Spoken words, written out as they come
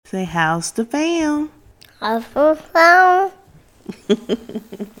Say, how's the fam? How's the fam?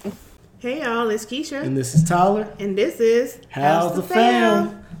 Hey y'all, it's Keisha. And this is Tyler. And this is How's the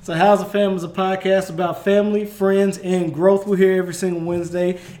fam? So How's the Fam is a podcast about family, friends, and growth. We're here every single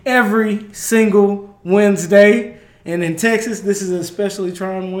Wednesday. And in Texas, this is an especially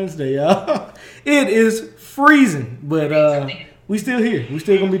trying Wednesday, y'all. It is freezing, but we still here. We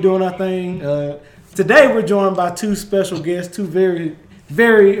still going to be doing our thing. Today, we're joined by two special guests, two very,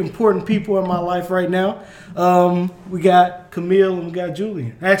 very important people in my life right now. We got Camille and we got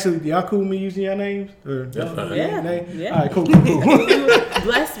Julian. Actually, y'all cool with me using your names? Or, Yeah. All right, cool.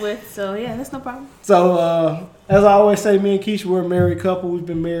 Blessed with, so yeah, that's no problem. So, as I always say, me and Keisha, we're a married couple. We've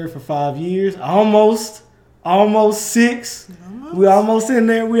been married for 5 years. Almost 6. We almost in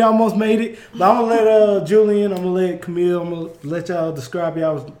there. We almost made it. But I'm going to let Julian, I'm going to let Camille, I'm going to let y'all describe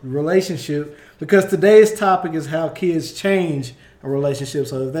y'all's relationship. Because today's topic is how kids change a relationship.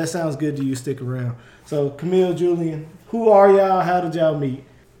 So if that sounds good to you, stick around. So, Camille, Julian, who are y'all? How did y'all meet?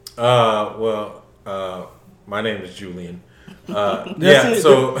 My name is Julian. Did I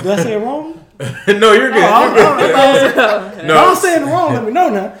say it wrong? No, you're good. No, I'm saying it wrong. Let me know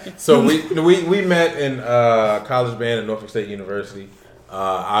now. So we met in college band at Norfolk State University.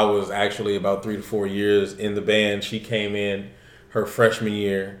 I was actually about 3 to 4 years in the band. She came in her freshman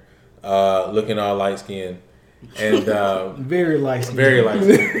year, looking all light skinned, and very light skinned. Very light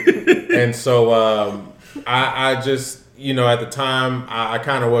skinned. And so I just, at the time I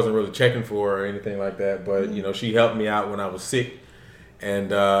kind of wasn't really checking for her or anything like that, but she helped me out when I was sick.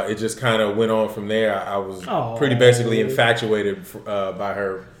 And it just kind of went on from there. I was pretty basically infatuated by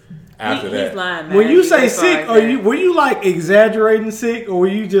her after that. He's lying, man. When you say sick, were you like exaggerating sick, or were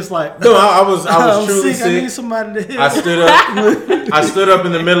you just like? No, I was truly sick. I need somebody to help. I stood up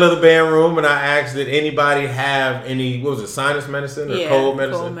in the middle of the band room and I asked, did anybody have any? What was it, sinus medicine or cold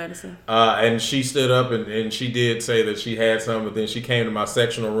medicine? Cold medicine. And she stood up and she did say that she had some, but then she came to my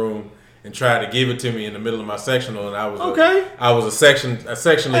sectional room and tried to give it to me in the middle of my sectional, and I was a section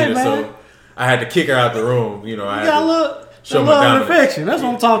leader, so I had to kick her out the room. I got a love and affection. That's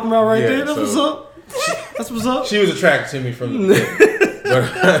what I'm talking about right there. That's what's up. That's what's up. She was attracted to me from the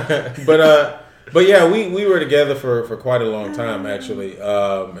beginning, but yeah, we were together for quite a long time actually,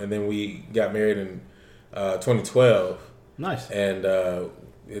 and then we got married in 2012. Nice. And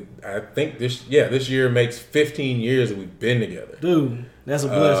I think this year makes 15 years that we've been together. Dude, that's a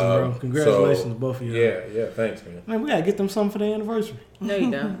blessing, bro. Congratulations to both of you. Yeah, thanks, man. Man, we gotta get them something for their anniversary. No, you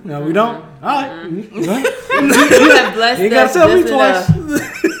don't. No, we don't? All right. You have blessed. You ain't gotta tell me twice.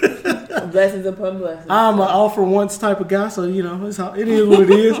 Blessings upon blessings. I'm an all for once type of guy, so it is what it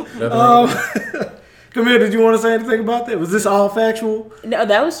is. Camille, did you want to say anything about that? Was this all factual? No,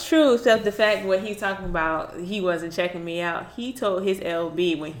 that was true. Except the fact when he's talking about he wasn't checking me out. He told his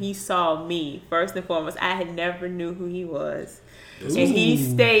LB when he saw me, first and foremost, I had never knew who he was. Ooh. And he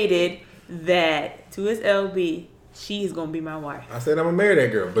stated that to his LB, she is gonna be my wife. I said I'm gonna marry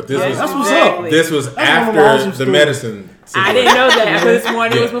that girl, but this was after the medicine situation. I didn't know that. This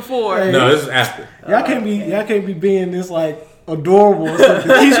morning it was before. Hey, no, this is after. Y'all can't be being this like adorable.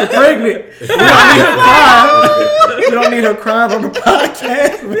 Keisha pregnant. You don't need her crying. You don't need her crying on the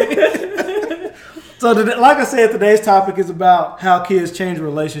podcast, man. So, like I said, today's topic is about how kids change a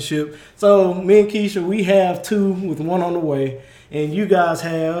relationship. So, me and Keisha, we have 2 with 1 on the way, and you guys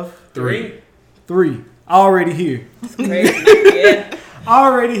have 3 already here. Yeah.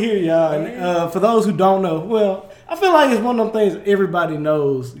 Already here, y'all. And for those who don't know, well, I feel like it's one of them things everybody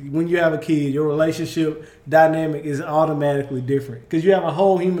knows. When you have a kid, your relationship dynamic is automatically different because you have a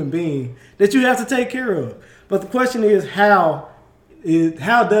whole human being that you have to take care of. But the question is, how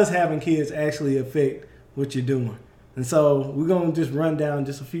does having kids actually affect what you're doing? And so we're going to just run down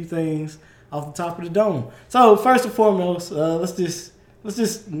just a few things off the top of the dome. So first and foremost, let's just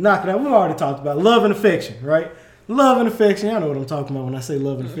knock it out. We've already talked about love and affection, right? Love and affection. I know what I'm talking about when I say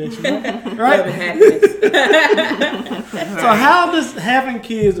love and affection, right? Love and happiness. So how does having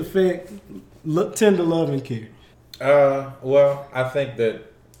kids affect tender love and care? Well, I think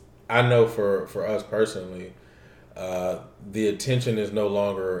that I know for us personally, the attention is no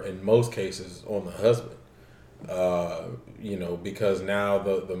longer in most cases on the husband. Because now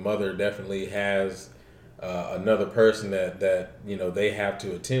the mother definitely has another person that they have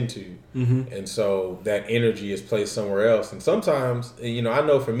to attend to, and so that energy is placed somewhere else. And sometimes, I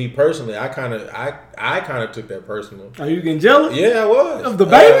know for me personally, I kind of took that personal. Are you getting jealous? Yeah, I was of the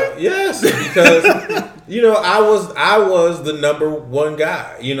baby. Yes, because I was the number one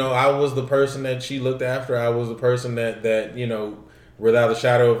guy. I was the person that she looked after. I was the person that without a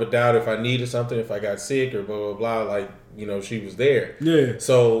shadow of a doubt, if I needed something, if I got sick or blah blah blah, like she was there. Yeah.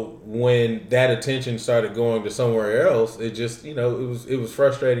 So when that attention started going to somewhere else, it just, it was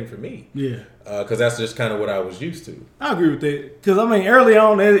frustrating for me. Yeah. Because that's just kind of what I was used to. I agree with that. Because, early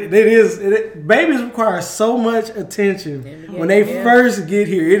on, babies require so much attention when they first get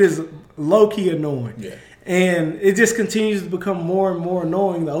here. It is low-key annoying. Yeah. And it just continues to become more and more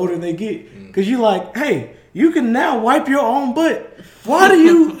annoying the older they get. Because you're like, hey, you can now wipe your own butt. Why do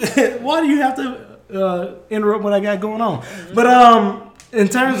you have to interrupt what I got going on? But in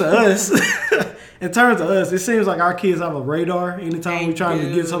terms of us, it seems like our kids have a radar anytime we're trying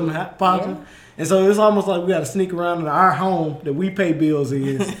to get something popping. Yeah. And so it's almost like we got to sneak around in our home that we pay bills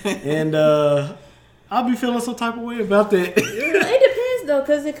in. And I'll be feeling some type of way about that. It depends, though,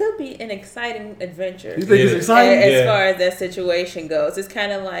 because it could be an exciting adventure. You think it's exciting? As far as that situation goes. It's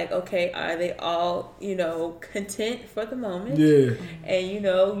kind of like, okay, are they all, content for the moment? Yeah. And,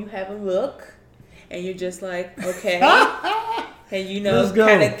 you have a look, and you're just like, okay.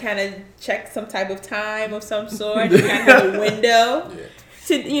 And, kind of check some type of time of some sort. You kind of have a window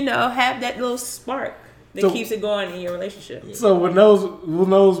to, have that little spark that keeps it going in your relationship. So when those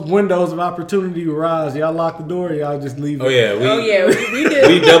windows of opportunity arise, y'all lock the door, or y'all just leave it? Oh yeah, we do.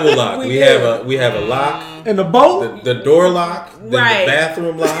 We double lock. We have a lock. And the bolt, the door lock, then the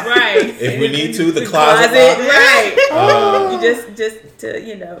bathroom lock. Right. If we need to, the closet lock. Right. You just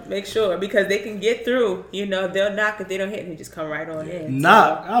to make sure, because they can get through. They'll knock if they don't hit, and they just come right on in.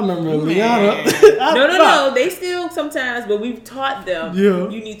 Knock. I remember Liana. No. They still sometimes, but we've taught them. Yeah.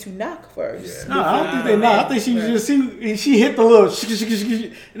 You need to knock first. Yeah. No, I don't think they knock. I think she hit the little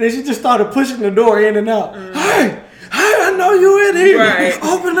and then she just started pushing the door in and out. Hey, I know you in here. Right.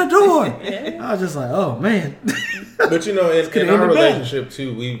 Open the door. I was just like, oh man. But in our relationship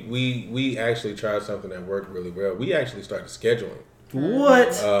too, we actually tried something that worked really well. We actually started scheduling.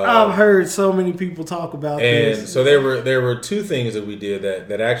 What? I've heard so many people talk about this. And so there were two things that we did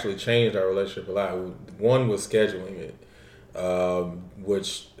that actually changed our relationship a lot. One was scheduling it,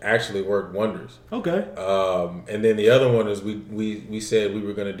 which actually worked wonders. Okay. And then the other one is we said we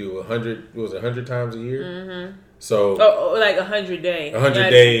were going to do 100 times a year. Mm-hmm. So like 100 days. 100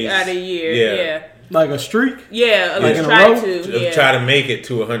 days out of a year. Yeah. Like a streak? Yeah, like in try a row? To try to make it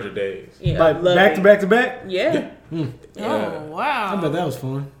to 100 days. Yeah, like back to back to back? Yeah. Oh, wow. I bet that was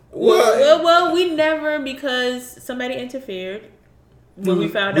fun. Well, we never, because somebody interfered. When we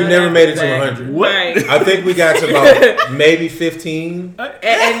found out, we never made it to 100. Right. I think we got to about maybe 15.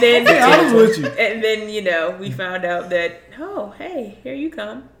 And then, I was with you. And then we found out that, oh, hey, here you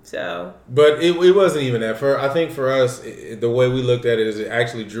come. So, but it wasn't even that. I think for us, the way we looked at it is it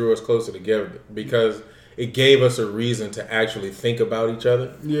actually drew us closer together because it gave us a reason to actually think about each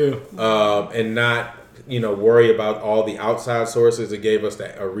other. Yeah. And not worry about all the outside sources. It gave us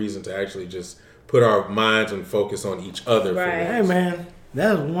a reason to actually just put our minds and focus on each other. Right. Hey man,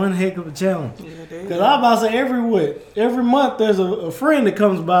 that was one heck of a challenge. Because I'm about to say every month there's a friend that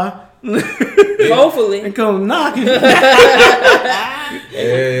comes by. Hopefully. And come knocking. Because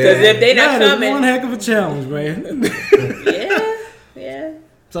if they not that coming. Is one heck of a challenge, man. Yeah.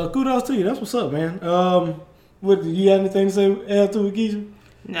 So kudos to you. That's what's up, man. What you got anything to say add to it, Keisha?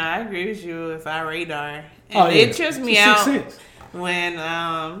 No, I agree with you. It's our radar. And it trips me out when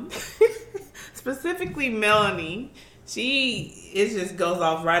specifically Melanie, it just goes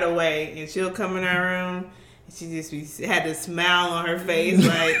off right away, and she'll come in our room. And she just had this smile on her face,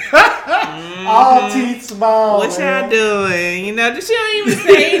 like all teeth smile. What y'all doing? She don't even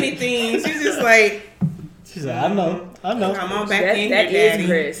say anything. She's just like, she's like, I know. Come on back in here, Daddy. Is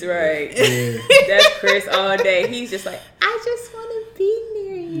Chris, right? Yeah. That's Chris all day. He's just like, I just want to be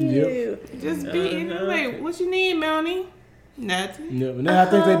near you. Yep. Just be like, what you need, Melanie? Nothing. Yeah, but now I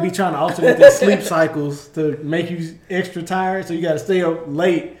think they be trying to alternate their sleep cycles to make you extra tired, so you got to stay up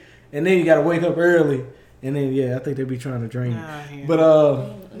late, and then you got to wake up early, and then I think they be trying to drain you. Yeah. But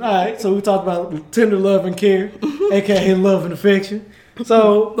all right, so we talked about tender love and care, aka love and affection.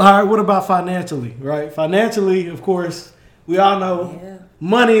 So all right, what about financially? Right, financially, of course, we all know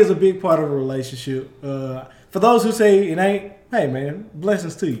money is a big part of a relationship. For those who say it ain't, hey man,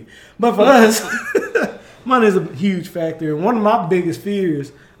 blessings to you. But for us. Money is a huge factor, and one of my biggest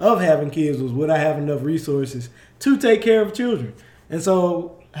fears of having kids was would I have enough resources to take care of children? And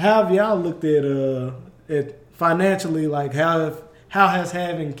so, how have y'all looked at financially? Like, how has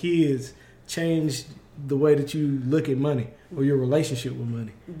having kids changed the way that you look at money or your relationship with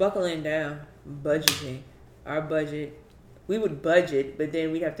money? Buckling down, budgeting, our budget. We would budget, but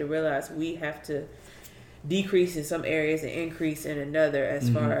then we'd have to realize we have to decrease in some areas and increase in another as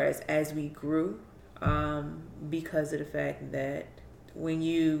far as we grew. Because of the fact that when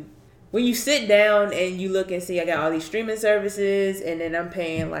you when you sit down and you look and see, I got all these streaming services, and then I'm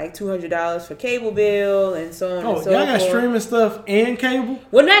paying like $200 for cable bill and so on and so forth. Y'all got streaming stuff and cable?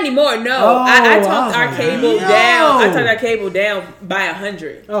 Well, not anymore. No, I talked our cable down. I talked our cable down by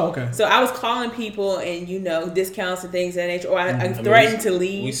 100. Oh, okay. So I was calling people and discounts and things of that nature, or I threatened to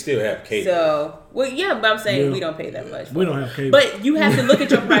leave. We still have cable. So but I'm saying we don't pay that much. We don't have cable. But you have to look at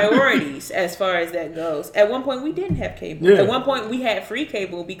your priorities as far as that goes. At one point, we didn't have cable. Yeah. At one point, we had free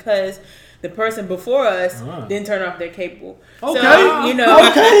cable because the person before us didn't turn off their cable. Okay. So,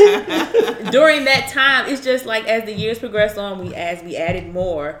 during that time, it's just like as the years progressed on, as we added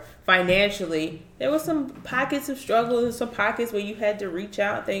more financially, there was some pockets of struggle and some pockets where you had to reach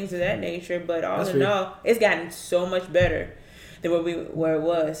out, things of that nature. But all in all, it's gotten so much better than where it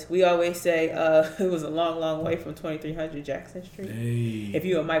was. We always say it was a long, long way from 2300 Jackson Street. Hey. If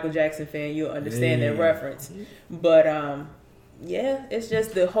you're a Michael Jackson fan, you'll understand that reference. But it's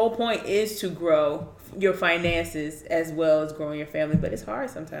just the whole point is to grow your finances as well as growing your family. But it's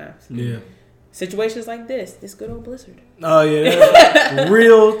hard sometimes. Yeah. Situations like this good old blizzard. Oh yeah,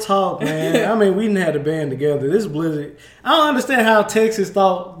 real talk, man. I mean, we didn't have the band together. This blizzard, I don't understand how Texas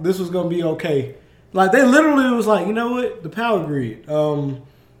thought this was gonna be okay. Like they literally was like, you know what, the power grid. We're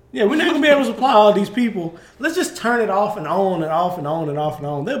not gonna be able to supply all these people. Let's just turn it off and on and off and on and off and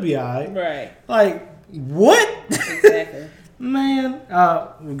on. They'll be all right. Right. Like what? Exactly. Man,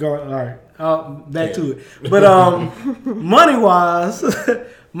 all right. Back to it. But money wise,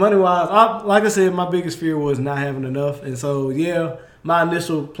 like I said, my biggest fear was not having enough, and so my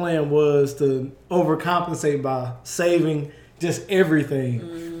initial plan was to overcompensate by saving just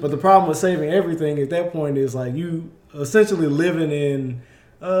everything. But the problem with saving everything at that point is like you essentially living in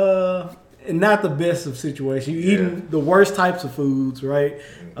not the best of situations. You're eating the worst types of foods, right?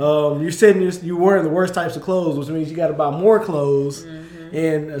 You're wearing the worst types of clothes, which means you got to buy more clothes.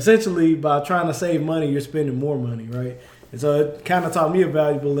 And essentially, by trying to save money, you're spending more money, right? And so it kind of taught me a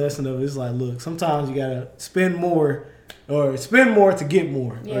valuable lesson of it's like, look, sometimes you got to spend more to get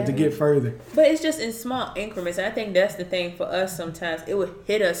more or to get further. But it's just in small increments. And I think that's the thing for us sometimes. It would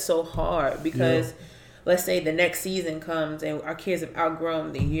hit us so hard because let's say the next season comes and our kids have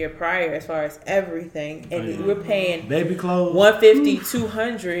outgrown the year prior as far as everything. And we're paying baby clothes $150,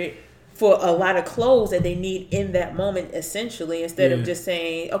 $200 for a lot of clothes that they need in that moment, essentially, instead of just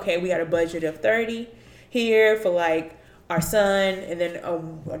saying, okay, we got a budget of $30 here for like our son and then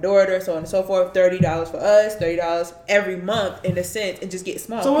our daughter, so on and so forth. $30 for us, $30 every month in a sense, and just get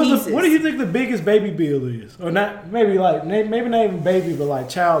small pieces. What do you think the biggest baby bill is? Or not? Maybe not even baby, but like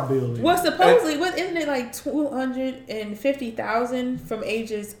child bill is. Well, supposedly, isn't it like $250,000 from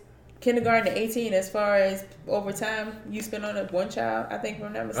ages kindergarten to 18 as far as over time you spend on one child? I think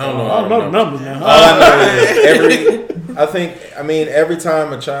from that mistake. I don't know the numbers now. All I know is every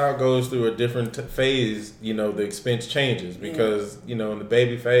time a child goes through a different phase, the expense changes because in the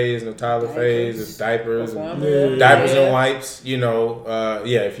baby phase and the toddler phase, it's diapers and wipes.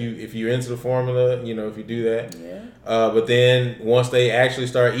 If you're into the formula, if you do that. But then once they actually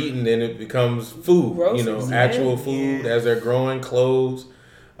start eating, then it becomes food. Groceries, actual food as they're growing, clothes.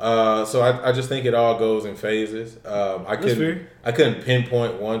 So I just think it all goes in phases. I couldn't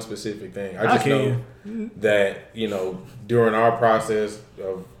pinpoint one specific thing. I just know that during our process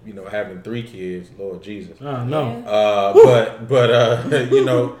of having 3 kids, Lord Jesus. Oh no.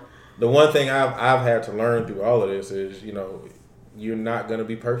 The one thing I've had to learn through all of this is you're not gonna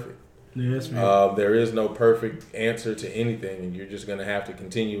be perfect. Yeah, that's right. There is no perfect answer to anything, and you're just gonna have to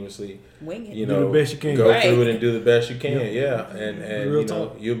continuously wing it. Do the best you can. Go through it and do the best you can.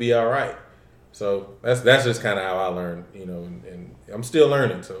 And you'll be all right. So that's just kind of how I learned, and I'm still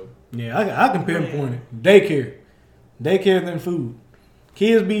learning. So I can pinpoint it. Daycare than food.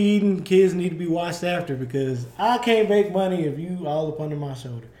 Kids be eating. Kids need to be watched after because I can't make money if you all up under my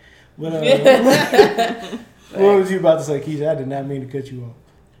shoulder. But what was you about to say, Keisha? I did not mean to cut you off.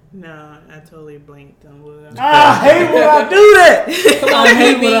 No, I totally blinked on what I hate when I do that. I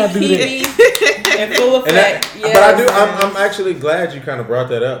hate when I do that. In full effect. But I do. I'm actually glad you kind of brought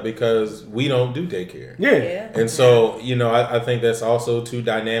that up because we don't do daycare. Yeah. And so I think that's also two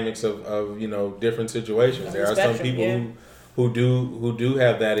dynamics of different situations. There are some people who do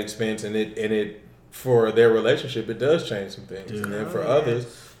have that expense, and it for their relationship it does change some things, and then for others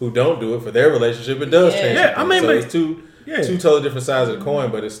who don't do it for their relationship it does change. Yeah, some things. So it's two totally different sides of the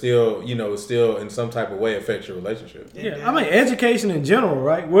coin, but it's still in some type of way affects your relationship. Yeah, education in general,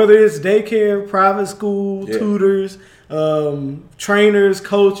 right? Whether it's daycare, private school, tutors, trainers,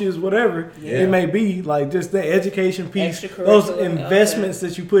 coaches, whatever it may be, like just the education piece, those investments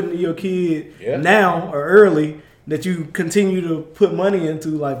that you put into your kid now or early, that you continue to put money into,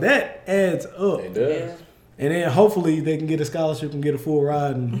 like that adds up. It does. Yeah. And then hopefully they can get a scholarship and get a full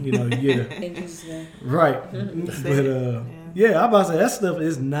ride, and you get a In Jesus' name. right. But yeah, I'm about to say that stuff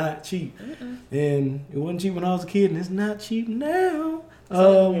is not cheap, and it wasn't cheap when I was a kid, and it's not cheap now. It's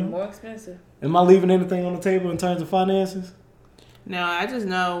only more expensive. Am I leaving anything on the table in terms of finances? No, I just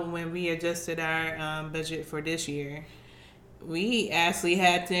know when we adjusted our budget for this year, we actually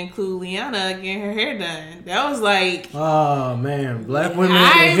had to include Liana getting her hair done. That was like, oh man, black women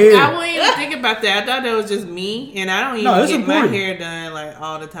with their hair. I wouldn't even think about that. I thought that was just me, and I don't even get my hair done like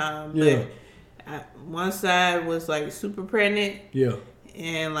all the time. Yeah. But one side was like super pregnant. Yeah.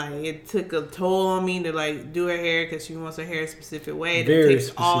 And like it took a toll on me to like do her hair because she wants her hair a specific way. Very It takes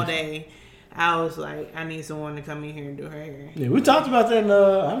specific. all day. I was like, I need someone to come in here and do her hair. Yeah, we talked about that in,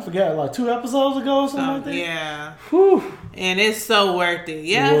 I forgot, like 2 episodes ago or something like that. Yeah. Whew. And it's so worth it.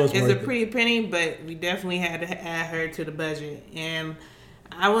 Yeah, It was it's worth a it. pretty penny, but we definitely had to add her to the budget. And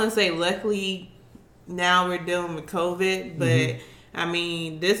I wouldn't say luckily now we're dealing with COVID, but I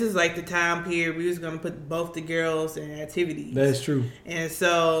mean, this is like the time period we was going to put both the girls in activities. That's true. And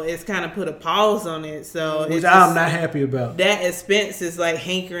so it's kind of put a pause on it. So Which it's I'm not happy about. that expense is like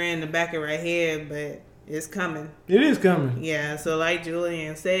hankering in the back of our head, but it's coming. It is coming. Yeah, so like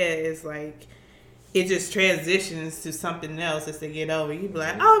Julian said, it's like it just transitions to something else as they get over. You be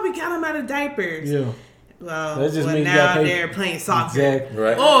like, oh, we got them out of diapers. Yeah. Well, That just means you now gotta pay- they're playing soccer. Exactly.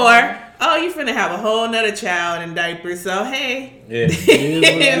 Right. Or, oh, you finna have a whole nother child in diapers, so hey, Yeah. It is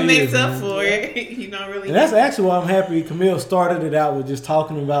what it makes is, up man. for it. You don't really. And that's actually why I'm happy Camille started it out with just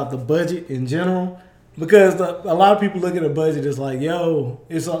talking about the budget in general. Because a lot of people look at a budget as like, yo,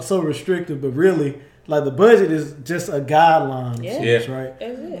 it's so restrictive, but really, like the budget is just a guideline, of Yeah. sorts, Yeah. right?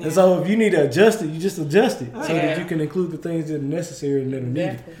 That's it. And so if you need to adjust it, you just adjust it so Yeah. that you can include the things that are necessary and that are needed.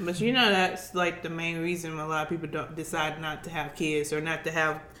 Exactly. But you know that's like the main reason a lot of people don't decide not to have kids or not to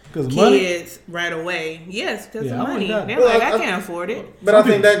have 'Cause of money? kids right away. Yes, because Yeah, of I money. wouldn't doubt They're it. like, Well, I can't afford it. But I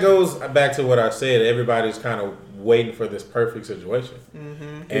think that goes back to what I said. Everybody's kind of waiting for this perfect situation,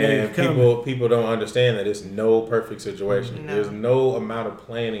 It and ain't coming. people don't understand that it's no perfect situation. No. There's no amount of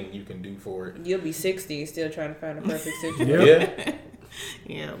planning you can do for it. You'll be 60 still trying to find a perfect situation. Yep. Yeah,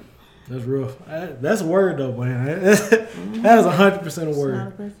 Yeah. That's rough. That's a word though, man. That is 100% a It's not a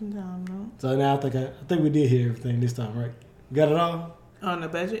word. person down, no. So now I think we did hit everything this time, right? Got it all? On the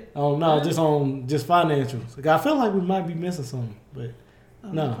budget? Oh no, just financials. Like, I feel like we might be missing something, but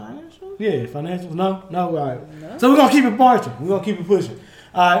On No. the financial? yeah, financials. No, all right. So we're gonna keep it marching. We're gonna keep it pushing.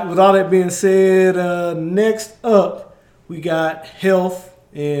 All right. With all that being said, next up we got health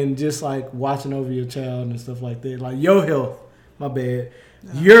and just like watching over your child and stuff like that. Like your health. My bad.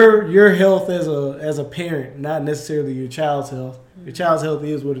 Your health as a parent, not necessarily your child's health. Your child's health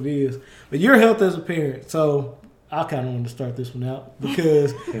is what it is, but your health as a parent. So I kind of want to start this one out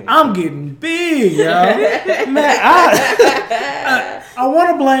because I'm getting big, y'all. Man, I want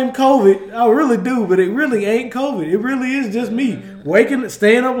to blame COVID. I really do, but it really ain't COVID. It really is just me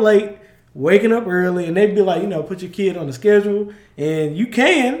staying up late, waking up early, and they'd be like, put your kid on the schedule, and you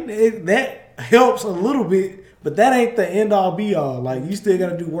can. That helps a little bit. But that ain't the end all be all. Like, you still got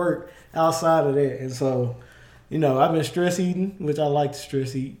to do work outside of that. And so, I've been stress eating, which I like to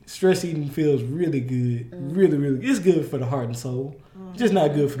stress eat. Stress eating feels really good. Really, really. It's good for the heart and soul. Just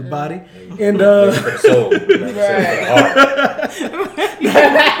not good for the body. And, for the soul, not for the heart.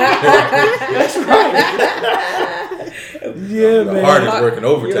 that's right. Yeah, The man. heart is working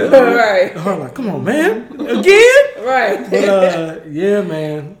overtime. Right. The heart like, come on, man. Again? Right. But, yeah,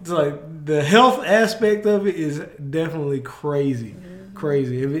 man. It's like, the health aspect of it is definitely crazy.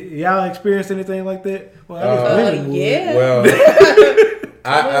 Crazy. Y'all experienced anything like that? Well, I guess women would. yeah. Well,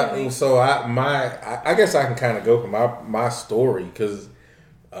 I guess I can kind of go from my story because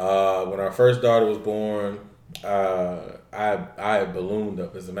when our first daughter was born, I ballooned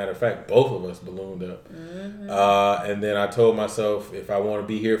up. As a matter of fact, both of us ballooned up. And then I told myself, if I want to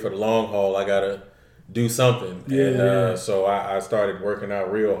be here for the long haul, I gotta do something. Yeah. And so I started working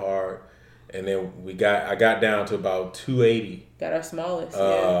out real hard. And then I got down to about 280. Got our smallest.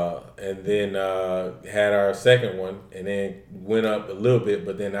 And then had our second one, and then went up a little bit,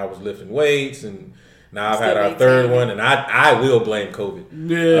 but then I was lifting weights, and now I've had our third one, and I will blame COVID.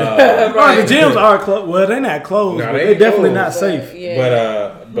 Yeah. Right. The gyms are closed. Well, they're not closed, No, but they they're ain't definitely closed. not safe.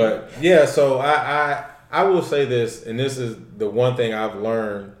 Yeah. But yeah, so I will say this, and this is the one thing I've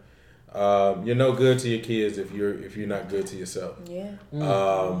learned. You're no good to your kids if you're not good to yourself. Yeah.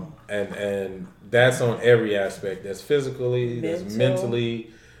 And that's on every aspect. That's physically, that's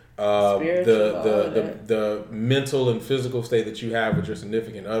mentally. the mental and physical state that you have with your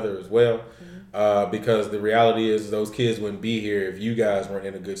significant other as well. Because the reality is those kids wouldn't be here if you guys weren't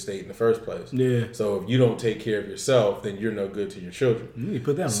in a good state in the first place. Yeah. So if you don't take care of yourself, then you're no good to your children. You need to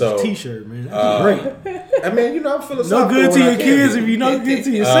put that on a t-shirt, man. That's great. I mean, I'm philosophical. No good to your kids if you not good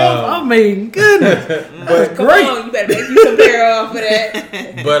to yourself. I mean, goodness. But great. On, you better make you some pair off for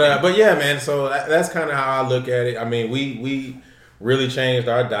that. But yeah, man. So that's kind of how I look at it. I mean, we really changed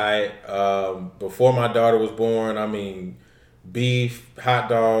our diet before my daughter was born. I mean, beef, hot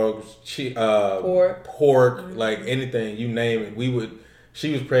dogs, pork, like anything, you name it.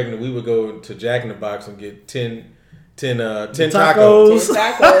 She was pregnant, we would go to Jack in the Box and get 10 tacos. 10 tacos.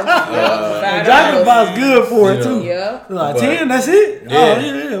 Jack in the Box good for it too. Yeah. Like 10, that's it? Yeah.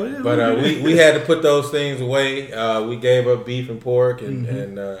 Oh, yeah. But we had to put those things away. We gave up beef and pork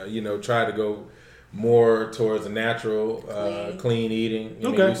and try to go more towards the natural, clean eating. I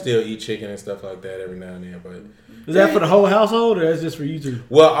mean, we still eat chicken and stuff like that every now and then, but is that for the whole household or that's just for you two?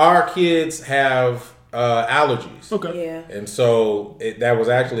 Well, our kids have allergies. Okay. Yeah. And so that was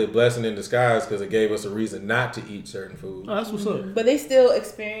actually a blessing in disguise because it gave us a reason not to eat certain foods. Oh, that's what's up. But they still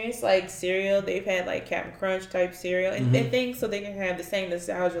experience like cereal. They've had like Captain Crunch type cereal and they think so they can have the same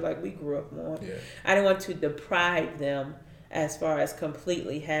nostalgia like we grew up on. Yeah. I didn't want to deprive them as far as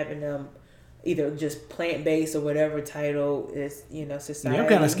completely having them either just plant-based or whatever title is, society. Yeah, I'm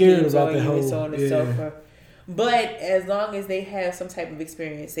kind of scared about the whole. So on and so forth. But as long as they have some type of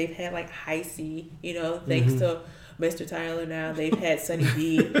experience, they've had like High C, thanks to Mr. Tyler now, they've had Sunny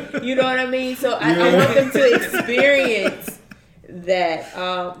D, you know what I mean? So I want them to experience that.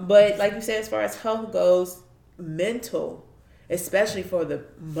 But like you said, as far as health goes, mental, especially for the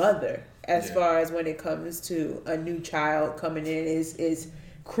mother, as far as when it comes to a new child coming in is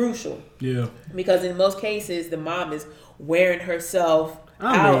crucial. Yeah. Because in most cases, the mom is wearing herself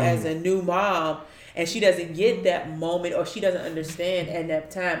out as a new mom. And she doesn't get that moment or she doesn't understand at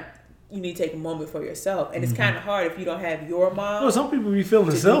that time. You need to take a moment for yourself. And it's kind of hard if you don't have your mom. Well, some people be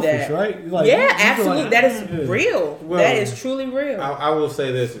feeling selfish, right? Like, absolutely. That is real. Well, that is truly real. I will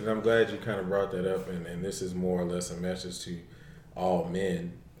say this, and I'm glad you kind of brought that up. And this is more or less a message to all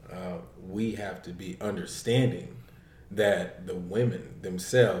men. We have to be understanding that the women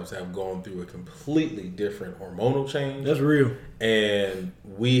themselves have gone through a completely different hormonal change. That's real. And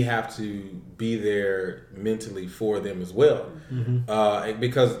we have to be there mentally for them as well.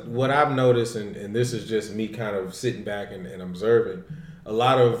 Because what I've noticed, and this is just me kind of sitting back and observing, a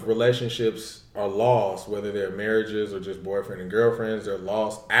lot of relationships are lost, whether they're marriages or just boyfriend and girlfriends, they're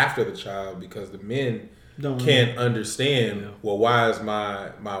lost after the child because the men can't understand, well, why is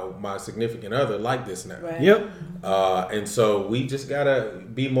my significant other like this now? Right. Yep. And so we just gotta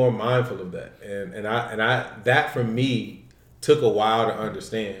be more mindful of that. And I that for me took a while to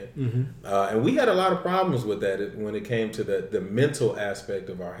understand. And we had a lot of problems with that when it came to the mental aspect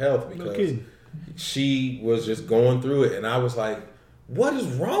of our health because she was just going through it, and I was like, what is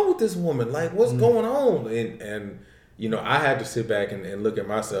wrong with this woman? Like, what's going on? And I had to sit back and look at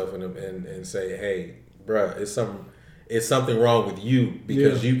myself and say, hey, bruh, it's something wrong with you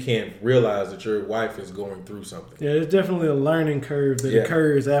because you can't realize that your wife is going through something. Yeah, it's definitely a learning curve that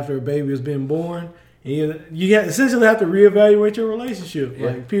occurs after a baby has been born. And you essentially have to reevaluate your relationship,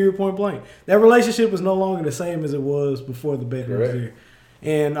 like period, point blank. That relationship is no longer the same as it was before the baby was there.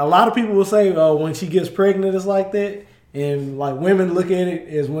 And a lot of people will say, when she gets pregnant, it's like that. And like women look at it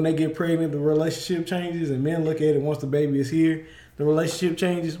as when they get pregnant, the relationship changes, and men look at it once the baby is here, the relationship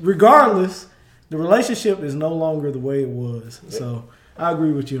changes. Regardless, the relationship is no longer the way it was. So I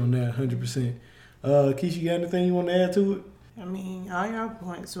agree with you on that 100%. Keisha, you got anything you want to add to it? I mean, all your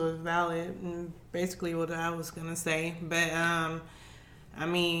points were valid and basically what I was going to say. But, I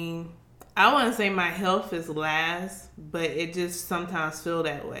mean, I want to say my health is last, but it just sometimes feel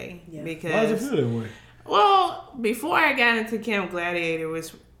that way. Yeah. Because, why does it feel that way? Well, before I got into Camp Gladiator,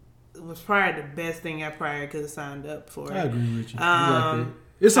 was probably the best thing I probably could have signed up for. I agree with you.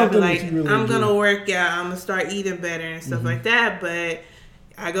 It's something like, that you really I'm enjoy. going to work out. I'm going to start eating better and stuff like that. But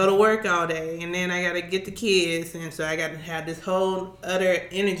I go to work all day, and then I got to get the kids. And so I got to have this whole other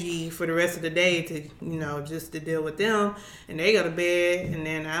energy for the rest of the day to, just to deal with them. And they go to bed, and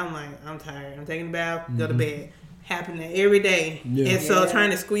then I'm like, I'm tired. I'm taking a bath, go to bed. Happening every day. Yeah. And so trying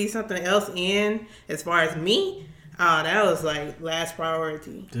to squeeze something else in as far as me, that was like last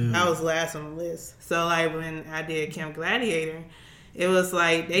priority. Dude. I was last on the list. So like when I did Camp Gladiator, it was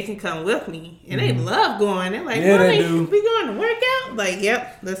like they can come with me, and they love going. They're like, "Mommy, we going to work out?" Like,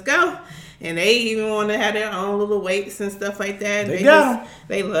 "Yep, let's go." And they even want to have their own little weights and stuff like that.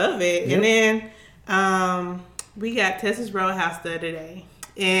 They love it. Yeah. And then we got Tessa's Roadhouse the other day,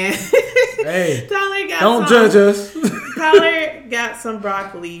 And Hey, Tyler got don't judge us. Tyler got some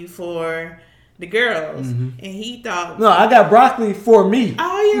broccoli for the girls, and he thought, No, I got broccoli for me.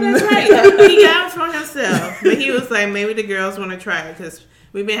 oh yeah, that's right. He got it for himself, but he was like, maybe the girls want to try it because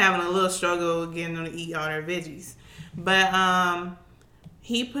we've been having a little struggle getting them to eat all their veggies. But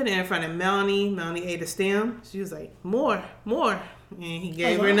he put it in front of Melanie. Melanie ate a stem. She was like, more. And he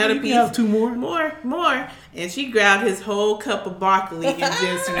gave her another piece. You have 2 more. More. And she grabbed his whole cup of broccoli and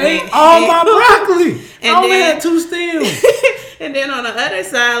just Ate went. all my broccoli. And I only then- had 2 stems. And then on the other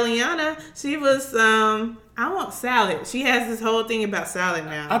side, Liana, she was, I want salad. She has this whole thing about salad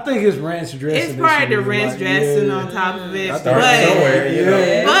now. I think it's ranch dressing. It's probably the that she ranch like. dressing Yeah. on top of it. I thought somewhere, you know.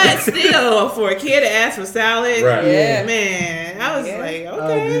 Yeah. But still, for a kid to ask for salad, Right. Yeah. man, I was Yeah. like,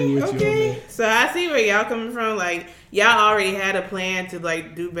 I agree with you on okay. that. So I see where y'all coming from. Like, y'all already had a plan to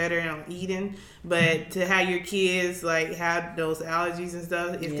like do better on eating, but to have your kids like have those allergies and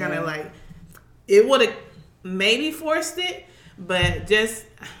stuff, it's kind of like it would have maybe forced it. But just,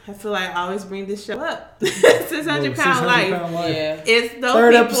 I feel like I always bring this show up. 600 Pound Life. Yeah. It's those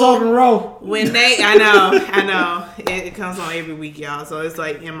 3rd people, episode in a row. when they, I know, it comes on every week, y'all. So it's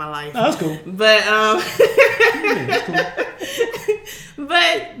like in my life. No, that's cool. But That's cool.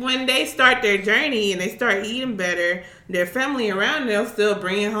 but when they start their journey and they start eating better, their family around them still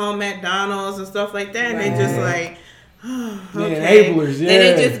bringing home McDonald's and stuff like that, and they just like, oh, okay. enablers, yeah. And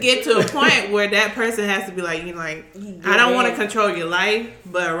it just get to a point where that person has to be like, you know, like, I don't want to control your life,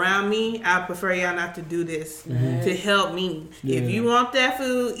 but around me, I prefer y'all not to do this to help me. Yeah. If you want that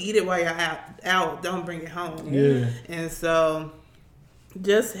food, eat it while you're out. Don't bring it home. Yeah. And so,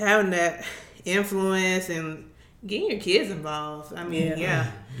 just having that influence and getting your kids involved. I mean,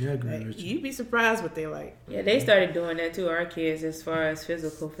 yeah. Yeah, I agree with you. You'd be surprised what they like. Yeah, they started doing that too. Our kids, as far as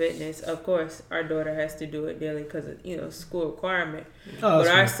physical fitness, of course, our daughter has to do it daily because of school requirement. Oh, But that's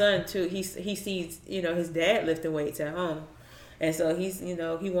our fine. son too, he sees his dad lifting weights at home, and so he's he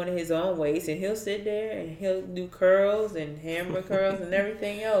wanted his own weights, and he'll sit there and he'll do curls and hammer curls and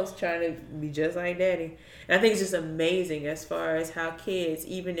everything else, trying to be just like daddy. And I think it's just amazing as far as how kids,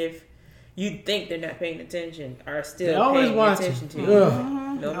 even if you think they're not paying attention, are still They always paying watching. attention to you,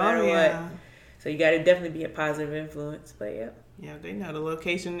 Yeah. no matter yeah. what. So you got to definitely be a positive influence. But yeah. Yeah, they know the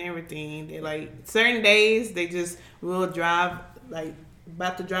location and everything. They like certain days they just will drive like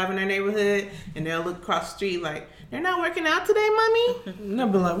about to drive in their neighborhood and they'll look across the street like they're not working out today, mommy. And they'll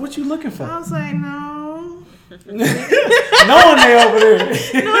be like, what you looking for? I was like, no, Knowing they over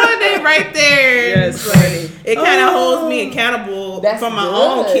there. no, they right there. Yes, funny. It kind of holds me accountable for my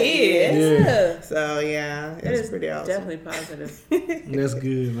own kids. Yeah. So yeah, It it's is pretty awesome. definitely positive. That's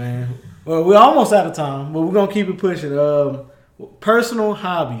good, man. Well, we're almost out of time, but we're going to keep it pushing. Personal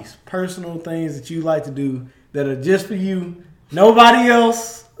hobbies, personal things that you like to do that are just for you, nobody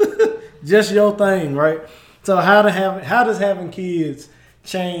else, just your thing, right? So how does having kids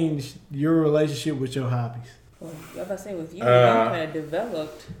change your relationship with your hobbies? Well, like I say, with you, you kind of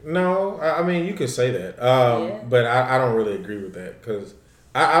developed. No, I mean, you could say that. Yeah. But I don't really agree with that because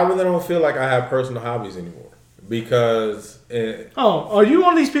I really don't feel like I have personal hobbies anymore because... Are you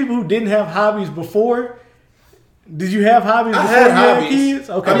one of these people who didn't have hobbies before? Did you have hobbies I before had you had hobbies. kids?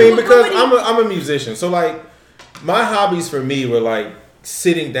 Okay. I mean, because I'm a musician, so like my hobbies for me were like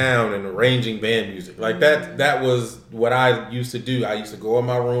sitting down and arranging band music. Like that was what I used to do. I used to go in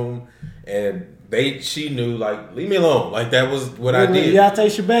my room and she knew like leave me alone. Like that was what I did. Yate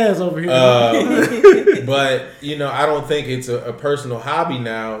Shabazz over here. But I don't think it's a personal hobby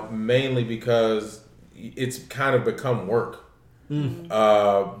now, mainly because it's kind of become work.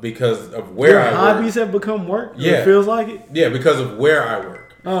 Because of where Your I hobbies work. have become work? Yeah. It feels like it? Yeah, because of where I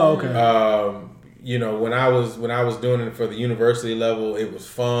work. Oh, okay. When I was doing it for the university level, it was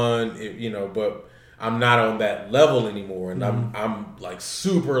fun. But I'm not on that level anymore, and I'm like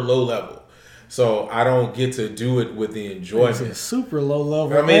super low level, so I don't get to do it with the enjoyment. It's super low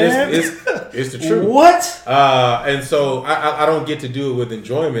level. I mean, man. it's the truth. What? And so I don't get to do it with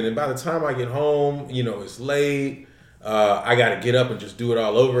enjoyment, and by the time I get home, it's late. I got to get up and just do it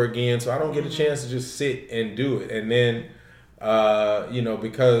all over again, so I don't get a chance to just sit and do it. And then,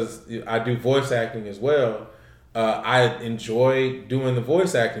 because I do voice acting as well, I enjoy doing the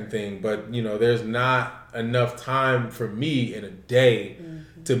voice acting thing. But there's not enough time for me in a day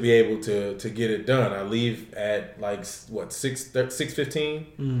to be able to get it done. I leave at like 6:15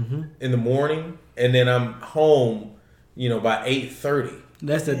 in the morning, and then I'm home, by 8:30.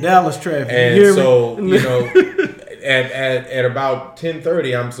 That's the Dallas traffic. And You hear so, me? at about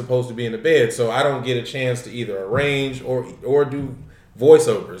 10:30, I'm supposed to be in the bed, so I don't get a chance to either arrange or do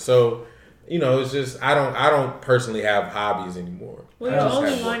voiceover. So, it's just I don't personally have hobbies anymore. Well, the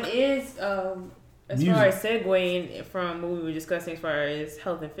only one is as far as segueing from what we were discussing as far as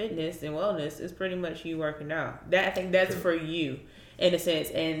health and fitness and wellness, is pretty much you working out. That I think that's for you in a sense.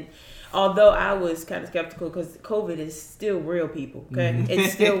 And although I was kind of skeptical because COVID is still real, people. Okay,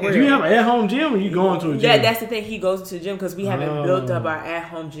 it's still real. Do you have an at-home gym, or you going to a gym? That's the thing. He goes to the gym because we haven't built up our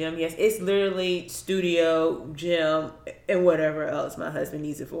at-home gym. Yes, it's literally studio, gym, and whatever else my husband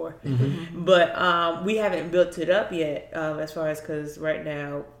needs it for. But we haven't built it up yet. As far as because right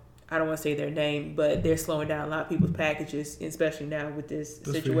now, I don't want to say their name, but they're slowing down a lot of people's packages, especially now with this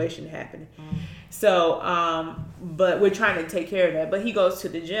situation happening. So, but we're trying to take care of that. But he goes to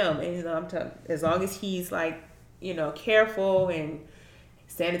the gym, and I'm telling, as long as he's like, careful and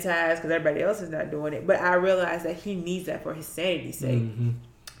sanitized, because everybody else is not doing it. But I realize that he needs that for his sanity's sake,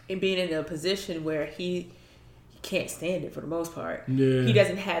 and being in a position where he can't stand it for the most part. Yeah. He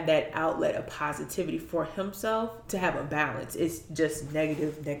doesn't have that outlet of positivity for himself to have a balance. It's just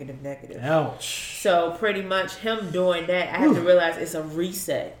negative. Ouch. So pretty much him doing that, I have to realize it's a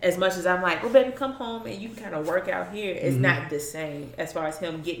reset. As much as I'm like, well, baby, come home and you can kind of work out here. It's not the same as far as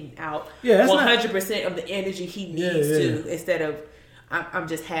him getting out 100% of the energy he needs to, instead of I'm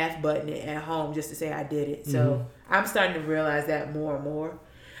just half buttoning it at home just to say I did it. So I'm starting to realize that more and more.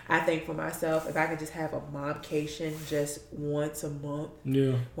 I think for myself, if I could just have a momcation just once a month,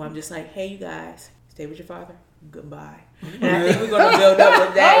 where I'm just like, hey, you guys, stay with your father, goodbye. And I think we're going to build up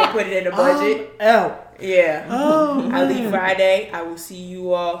with that and put it in the budget. Yeah. I leave Friday. I will see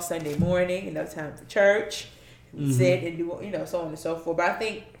you all Sunday morning. Enough time for church. Sit and do, so on and so forth. But I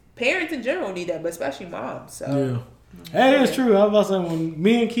think parents in general need that, but especially moms. So. Yeah. That is true. I was about to say, when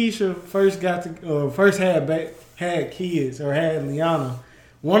me and Keisha first had kids, or had Liana,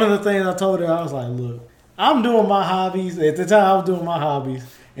 one of the things I told her, I was like, look, I'm doing my hobbies. At the time, I was doing my hobbies.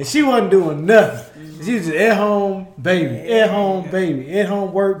 And she wasn't doing nothing. She was just at home, baby. At home, baby. At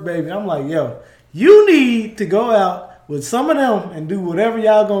home, work, baby. I'm like, yo, you need to go out with some of them and do whatever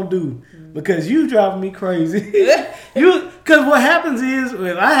y'all gonna do. Because you driving me crazy. Because what happens is,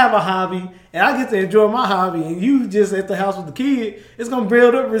 if I have a hobby and I get to enjoy my hobby and you just at the house with the kid, it's going to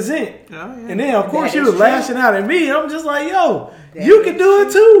build up resent. Oh, yeah. And then, of course, you was lashing out at me. I'm just like, yo, you can do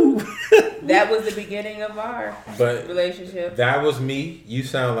it too. That was the beginning of our relationship. That was me. You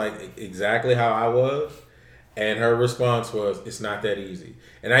sound like exactly how I was. And her response was, it's not that easy.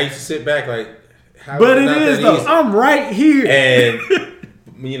 And I used to sit back like, how but is it not that easy? But it is, though. I'm right here. And...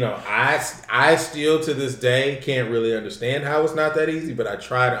 I still to this day can't really understand how it's not that easy, but I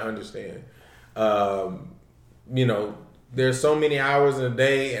try to understand. There's so many hours in a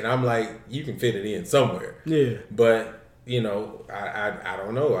day, and I'm like, you can fit it in somewhere. Yeah. But I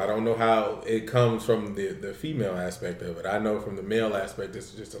don't know. I don't know how it comes from the female aspect of it. I know from the male aspect,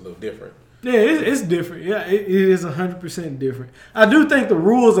 it's just a little different. Yeah, it's different. Yeah, it is 100% different. I do think the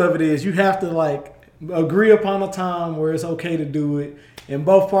rules of it is you have to agree upon a time where it's okay to do it. And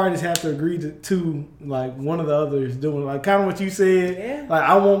both parties have to agree to one of the others doing kind of what you said. Yeah. Like,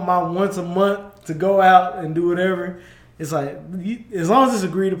 I want my once a month to go out and do whatever. It's like, as long as it's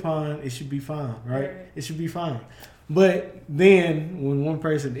agreed upon, it should be fine, right? It should be fine. But then when one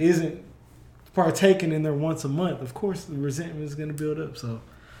person isn't partaking in their once a month, of course the resentment is going to build up. So,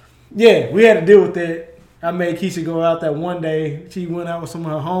 yeah, we had to deal with that. I made Keisha go out that one day. She went out with some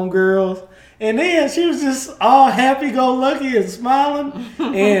of her homegirls. And then she was just all happy-go-lucky and smiling.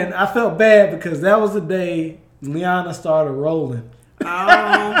 And I felt bad because that was the day Liana started rolling. Oh,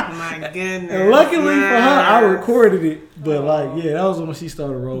 my goodness. And luckily for her, I recorded it. But, that was when she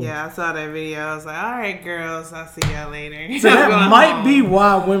started rolling. Yeah, I saw that video. I was like, all right, girls, I'll see y'all later. So that might be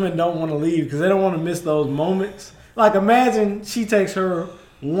why women don't want to leave, because they don't want to miss those moments. Like, imagine she takes her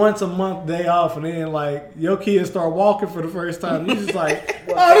once a month day off, and then your kids start walking for the first time. You're just like,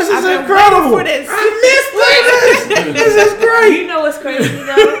 oh, this is incredible. I missed this. This is great. You know what's crazy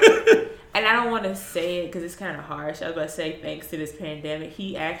though? And I don't want to say it because it's kind of harsh. I was about to say, thanks to this pandemic,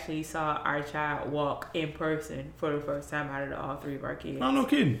 he actually saw our child walk in person for the first time out of all three of our kids. Oh, no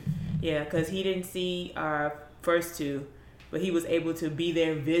kidding. Yeah, because he didn't see our first two, but he was able to be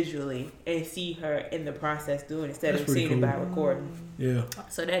there visually and see her in the process doing it instead of seeing it by recording. Yeah.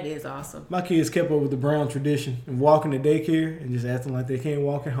 So that is awesome. My kids kept up with the Brown tradition and walking to daycare and just acting like they can't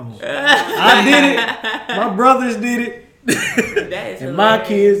walk at home. I did it. My brothers did it. That is and my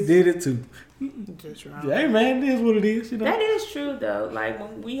kids did it too. Just right. Hey man, it is what it is. That is true though. Like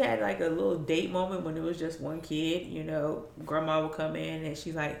when we had a little date moment when it was just one kid, grandma would come in and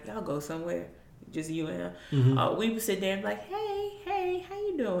she's like, y'all go somewhere. Just you and her. Mm-hmm. We would sit there and be like, hey, how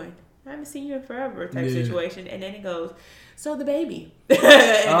you doing? I haven't seen you in forever type situation. And then it goes, so the baby. And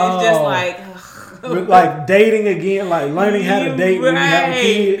it's just like dating again, like learning how to date when you have a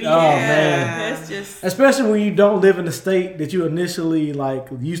kid. Yeah. Oh man, that's just especially when you don't live in the state that you initially like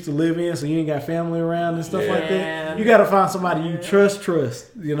used to live in, so you ain't got family around and stuff like that. You got to find somebody you trust,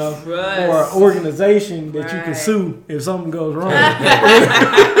 you know, or an organization that you can sue if something goes wrong.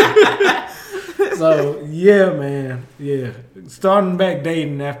 So yeah, man, starting back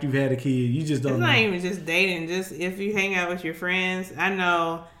dating after you've had a kid, you just don't. It's know. not even just dating. Just if you hang out with your friends, I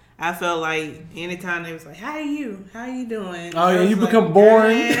know. I felt like anytime they was like, "How are you? How you doing?" Oh yeah, you become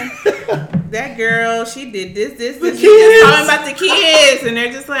boring. That girl, she did this. She just talking about the kids, and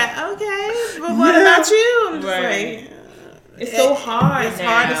they're just like, "Okay, but what about you?" I'm just like, it's so hard. It's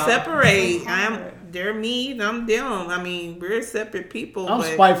hard to separate. They're me, and I'm them. I mean, we're separate people. I'm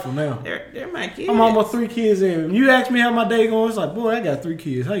spiteful now. They're my kids. I'm almost 3 kids in. You ask me how my day going, it's like, boy, I got 3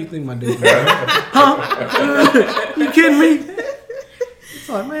 kids. How you think my day going? Huh? You kidding me? It's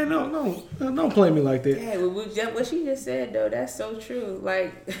like, man, no, don't play me like that. Yeah, what she just said though, that's so true.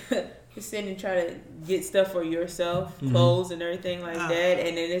 Like, you sit and try to get stuff for yourself, clothes and everything like that,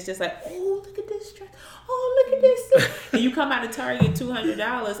 and then it's just like, oh, look at this dress. Oh, look at this. And you come out of Target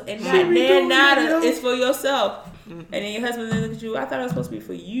 $200, and nada, it's for yourself. And then your husband then look at you. I thought it was supposed to be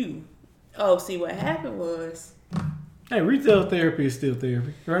for you. Oh, see what happened was. Hey, retail therapy is still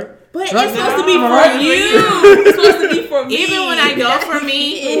therapy, right? But it's supposed to be for you. It's supposed to be for me. Even when I go for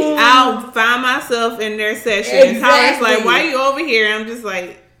me, I'll find myself in their session. Exactly. And Tyler's like, why are you over here? I'm just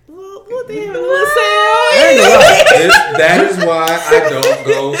like, what the hell was that? That is why I don't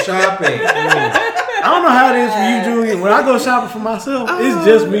go shopping. I don't know how it is for you, Julian. When I go shopping for myself, it's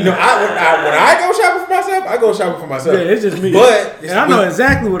just me. No, when I go shopping for myself, I go shopping for myself. Yeah, it's just me. But I know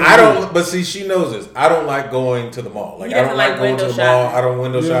exactly what I don't. But see, she knows this. I don't like going to the mall. Like I don't like going to the mall. I don't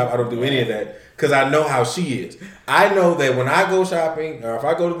window shop. I don't do any of that because I know how she is. I know that when I go shopping or if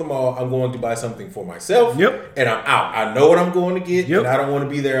I go to the mall, I'm going to buy something for myself. Yep. And I'm out. I know what I'm going to get. Yep. And I don't want to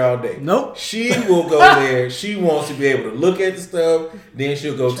be there all day. Nope. She will go there. She wants to be able to look at the stuff. Then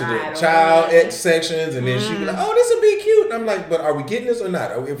she'll go to the child sections, and then she'll be like, "Oh, this will be cute." And I'm like, "But are we getting this or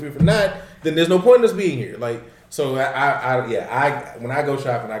not? If we're not, then there's no point in us being here." Like. So I when I go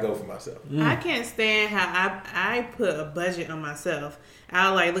shopping, I go for myself. I can't stand how I put a budget on myself.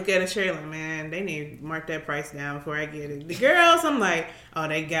 I'll like look at a shirt like, man, they need to mark that price down before I get it. The girls, I'm like, oh,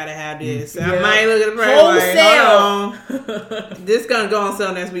 they gotta have this. I might look at the price like, hold on, this gonna go on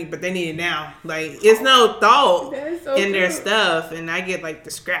sale next week, but they need it now. Like it's no thought in their stuff, and I get like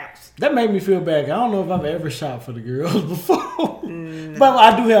the scraps. That made me feel bad. I don't know if I've ever shopped for the girls before, but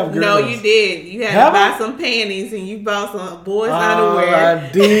I do have girls. No, you did. You had to buy some panties, and you bought some boys' underwear. I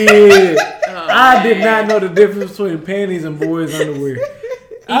did. I did not know the difference between panties and boys' underwear.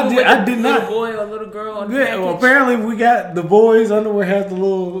 I did not. Little boy or little girl on the well, apparently we got the boys' underwear has the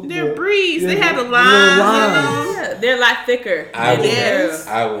little. They're briefs. They have the lines. Yeah, they're a lot thicker.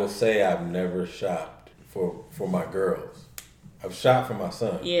 I will say I've never shopped for my girls. I've shopped for my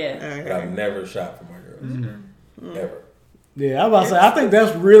son. Yeah. But I've never shopped for my girls. Ever. Yeah, I was about to say, I think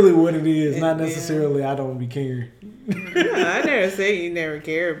that's really what it is, not necessarily I don't be caring. I never say you never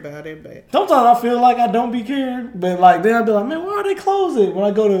care about it, but sometimes I feel like I don't be caring, but like then I'll be like, man, why are they closing? When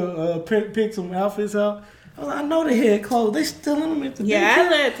I go to pick some outfits out, I know they had clothes. They still in them at the I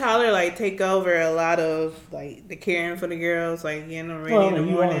let Tyler like take over a lot of like the caring for the girls, like getting them ready in the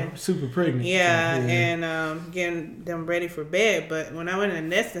morning. You are super pregnant. And getting them ready for bed. But when I went in the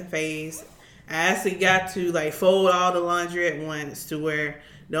nesting phase, I actually got to like fold all the laundry at once to where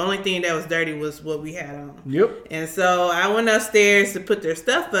the only thing that was dirty was what we had on. Yep. And so I went upstairs to put their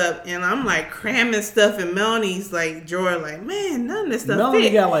stuff up, and I'm like cramming stuff in Melanie's like drawer. Like, man, none of this stuff. Melanie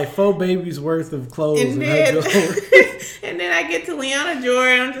got like 4 babies worth of clothes in her drawer. And then I get to Leanna's drawer,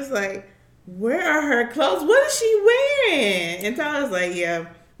 and I'm just like, where are her clothes? What is she wearing? And Tyler's like, yeah.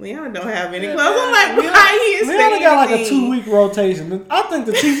 Leanna don't have any clothes. I'm like, why he Leanna got like a 2-week rotation. I think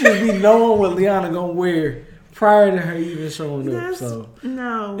the teachers be knowing what Leanna gonna wear prior to her even showing up. So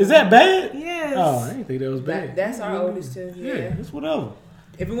no, is that bad? Yes. Oh, I didn't think that was bad. That's our oldest too. Yeah, it's whatever.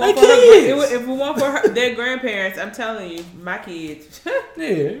 If we want for her, their grandparents, I'm telling you, my kids.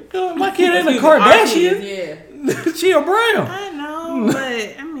 Yeah, my kid ain't a Kardashian. Yeah, she a Brown. I know,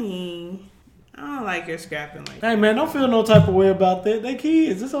 but I mean, I don't like her scrapping like that. Hey man, don't feel no type of way about that. They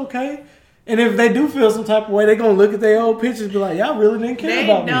kids, it's okay. And if they do feel some type of way, they gonna look at their old pictures and be like, y'all really didn't care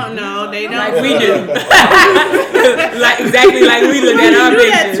about me. They don't. Like we do. Like exactly like we look at our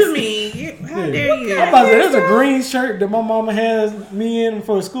pictures. That to me. How dare you? I'm about to say, there's a green shirt that my mama has me in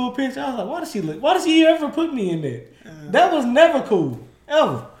for a school picture. I was like, why does she ever put me in that? That was never cool.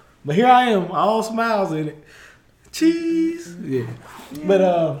 Ever. But here I am, all smiles in it. Cheese. Yeah. But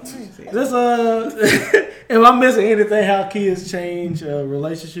let's if I'm missing anything, how kids change a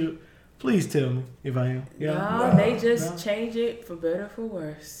relationship, please tell me if I am. No, they just change it for better or for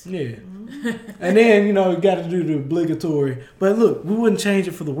worse. Yeah. And then, you got to do the obligatory. But look, we wouldn't change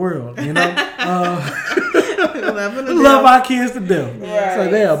it for the world, Love our kids to death. Right. So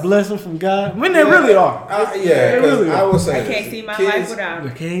they're a blessing from God. When they really are. I would say I can't see my life without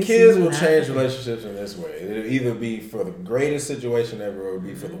them. Kids will change relationships in this way. It'll either be for the greatest situation ever or it'll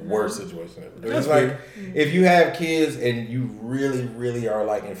be for the worst situation ever. It's like if you have kids and you really, really are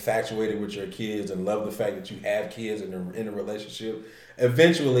like infatuated with your kids and love the fact that you have kids in a relationship,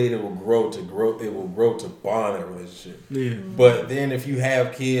 eventually it will grow to bond that relationship. Yeah. But then if you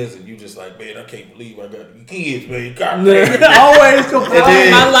have kids and you just like, man, I can't believe I got kids, man. Always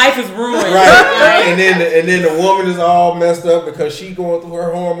complain. My life is ruined. Right. and then the woman is all messed up because she going through her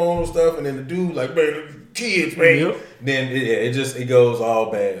hormonal stuff, and then the dude like, man, kids, man. Yep. Then it goes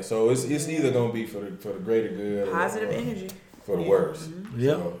all bad. So it's either gonna be for the greater good, positive energy, for the worse.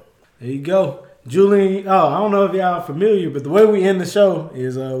 Yep. So. There you go. Julian, I don't know if y'all are familiar, but the way we end the show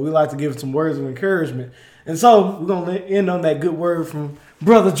is we like to give some words of encouragement. And so we're going to end on that good word from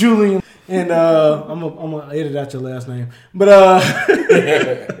Brother Julian. And I'm going to edit out your last name. But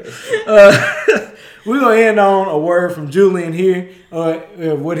we're going to end on a word from Julian here,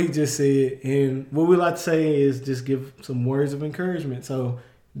 what he just said. And what we like to say is just give some words of encouragement. So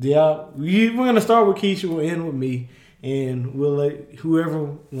we're going to start with Keisha. We'll end with me. And we'll let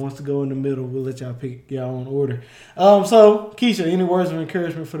whoever wants to go in the middle, we'll let y'all pick your own order. So, Keisha, any words of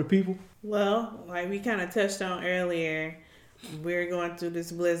encouragement for the people? Well, like we kind of touched on earlier, we're going through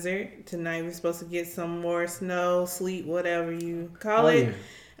this blizzard. Tonight we're supposed to get some more snow, sleet, whatever you call it.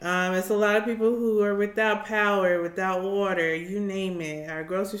 Yeah. It's a lot of people who are without power, without water, you name it. Our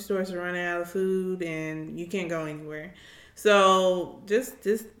grocery stores are running out of food and you can't go anywhere. So, just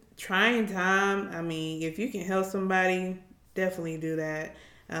trying time. I mean, if you can help somebody, definitely do that.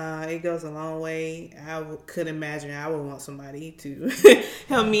 It goes a long way. Could imagine I would want somebody to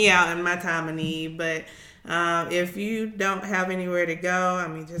help me out in my time of need. But if you don't have anywhere to go, I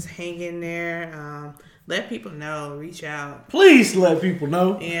mean, just hang in there. Let people know. Reach out. Please let people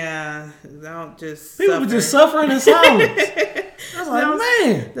know. Yeah. Don't just people suffer. Just suffering in silence. I was like,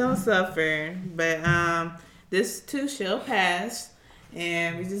 man. Don't suffer. But this too shall pass.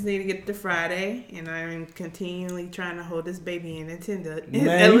 And we just need to get to Friday, and I'm continually trying to hold this baby in until at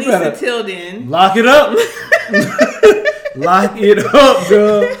least until then. Lock it up. Lock it up,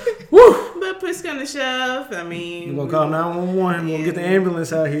 girl. Woo. But push gonna shove. I mean, we're gonna call 911. We'll get the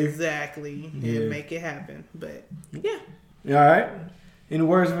ambulance out here. Exactly. Yeah. And make it happen. But yeah. All right. Any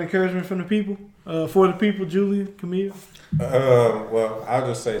words of encouragement from the people? For the people, Julia, Camille. Well, I'll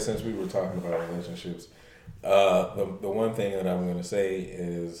just say, since we were talking about relationships. The one thing that I'm going to say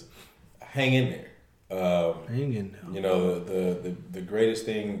is hang in there. Hang in there. You know, the greatest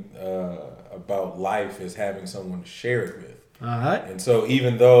thing about life is having someone to share it with. All right. And so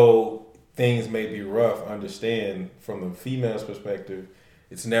even though things may be rough, understand from the female's perspective,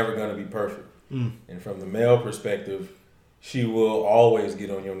 it's never going to be perfect. Mm. And from the male perspective, she will always get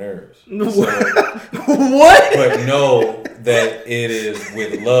on your nerves. So, what? But know that it is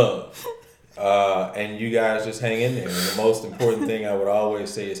with love. And you guys just hang in there. And the most important thing I would always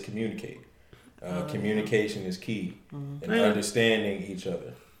say is communicate. Communication is key. And understanding each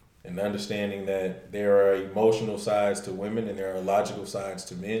other. And understanding that there are emotional sides to women and there are logical sides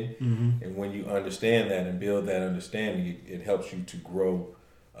to men. Mm-hmm. And when you understand that and build that understanding, it helps you to grow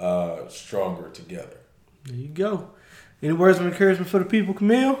stronger together. There you go. Any words of encouragement for the people,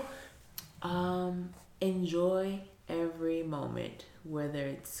 Camille? Enjoy every moment. Whether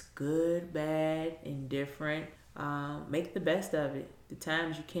it's good, bad, indifferent, make the best of it. The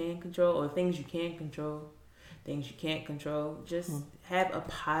times you can control or things you can control, things you can't control. Just have a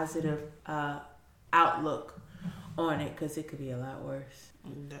positive outlook on it because it could be a lot worse.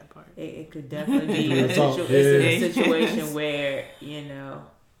 That part. It could definitely be a situation where,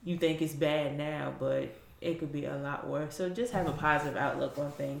 you think it's bad now, but it could be a lot worse. So just have a positive outlook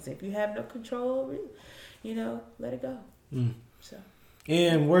on things. If you have no control over it, let it go. So.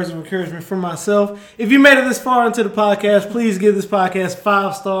 And words of encouragement from myself. If you made it this far into the podcast, please give this podcast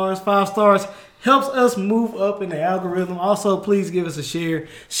 5 stars. 5 stars helps us move up in the algorithm. Also, please give us a share.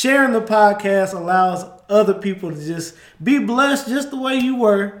 Sharing the podcast allows other people to just be blessed just the way you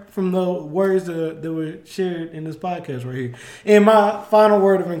were from the words that were shared in this podcast right here. And my final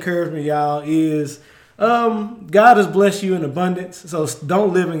word of encouragement, y'all, is God has blessed you in abundance, so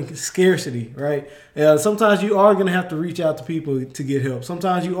don't live in scarcity, right? Sometimes you are going to have to reach out to people to get help.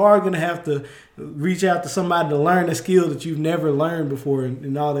 Sometimes you are going to have to reach out to somebody to learn a skill that you've never learned before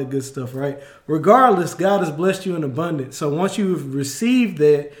and all that good stuff, right? Regardless, God has blessed you in abundance. So once you've received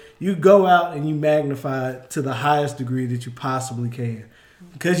that, you go out and you magnify it to the highest degree that you possibly can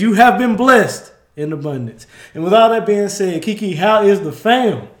because you have been blessed in abundance. And with all that being said, Kiki, how is the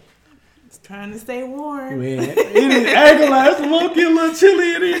fam? Trying to stay warm. Man, it is it's a little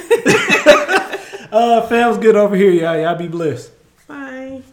chilly in here. Fam's good over here, y'all. Y'all be blessed.